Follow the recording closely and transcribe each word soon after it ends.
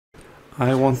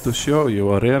I want to show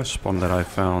you a rare spawn that I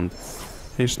found.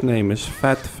 His name is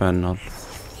Fedfennel.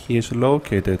 He is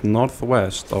located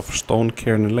northwest of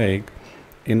Stonecairn Lake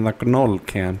in the gnoll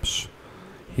camps.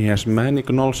 He has many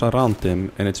gnolls around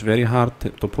him and it's very hard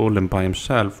to pull him by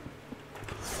himself.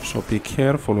 So be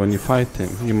careful when you fight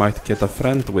him. You might get a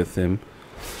friend with him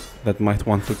that might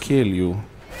want to kill you.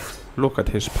 Look at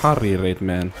his parry rate,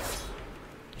 man.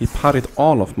 He parried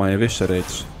all of my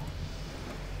eviscerates.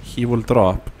 He will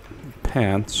drop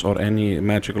pants or any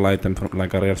magical item from,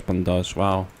 like a rare spawn does.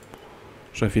 Wow.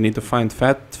 So if you need to find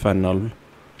Fedfennel,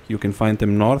 you can find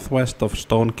him northwest of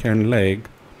Stonecairn Lake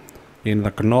in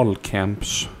the gnoll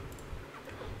camps.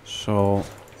 So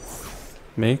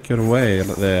make your way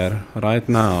there right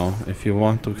now if you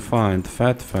want to find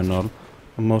Fedfennel,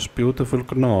 the most beautiful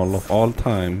gnoll of all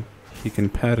time. He can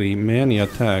parry many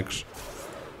attacks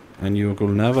and you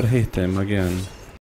will never hit him again.